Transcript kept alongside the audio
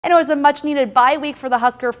And it was a much-needed bye week for the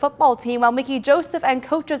Husker football team. While Mickey-Joseph and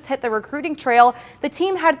coaches hit the recruiting trail, the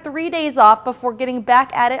team had 3 days off before getting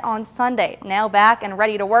back at it on Sunday. Now back and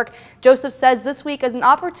ready to work, Joseph says this week is an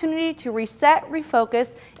opportunity to reset,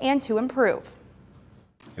 refocus, and to improve.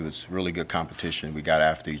 It was really good competition. We got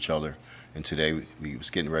after each other, and today we was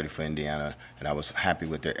getting ready for Indiana, and I was happy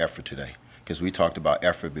with their effort today because we talked about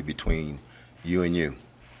effort between you,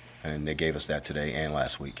 and they gave us that today and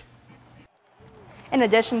last week. In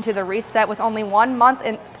addition to the reset, with only 1 month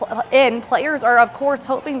in, players are of course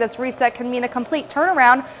hoping this reset can mean a complete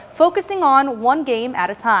turnaround, focusing on one game at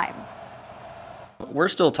a time. We're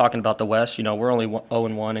still talking about the West. We're only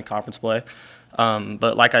 0-1 in conference play.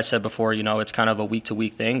 But like I said before, it's kind of a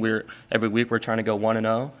week-to-week thing. Every week we're trying to go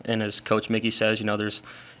 1-0, and as Coach Mickey says, there's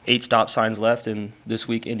 8 stop signs left, and this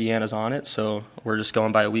week Indiana's on it. So we're just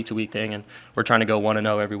going by a week-to-week thing, and we're trying to go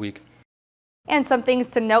 1-0 every week. And some things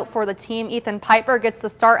to note for the team. Ethan Piper gets to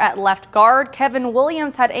start at left guard. Kevin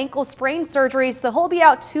Williams had ankle sprain surgery, so he'll be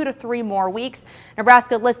out 2 to 3 more weeks.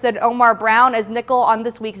 Nebraska listed Omar Brown as nickel on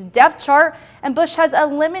this week's depth chart, and Busch has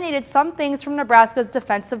eliminated some things from Nebraska's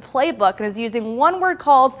defensive playbook and is using one-word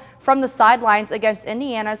calls from the sidelines against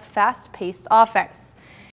Indiana's fast-paced offense.